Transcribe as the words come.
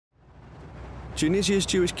Tunisia's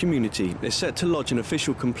Jewish community is set to lodge an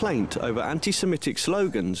official complaint over anti-Semitic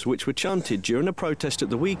slogans which were chanted during a protest at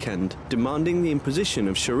the weekend demanding the imposition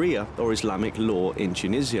of Sharia or Islamic law in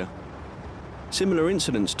Tunisia. Similar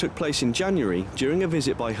incidents took place in January during a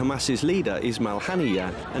visit by Hamas's leader Ismail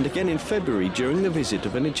Haniyeh and again in February during the visit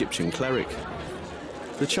of an Egyptian cleric.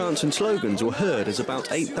 The chants and slogans were heard as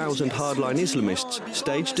about 8,000 hardline Islamists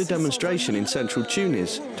staged a demonstration in central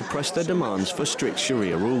Tunis to press their demands for strict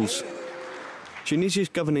Sharia rules. Tunisia's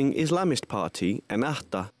governing Islamist party,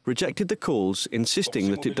 Ennahda, rejected the calls, insisting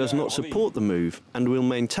that it does not support the move and will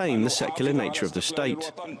maintain the secular nature of the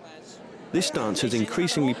state. This stance has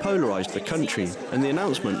increasingly polarised the country, and the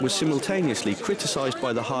announcement was simultaneously criticised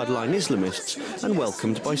by the hardline Islamists and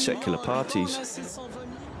welcomed by secular parties.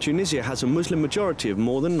 Tunisia has a Muslim majority of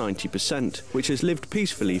more than 90%, which has lived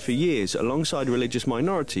peacefully for years alongside religious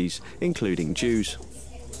minorities, including Jews.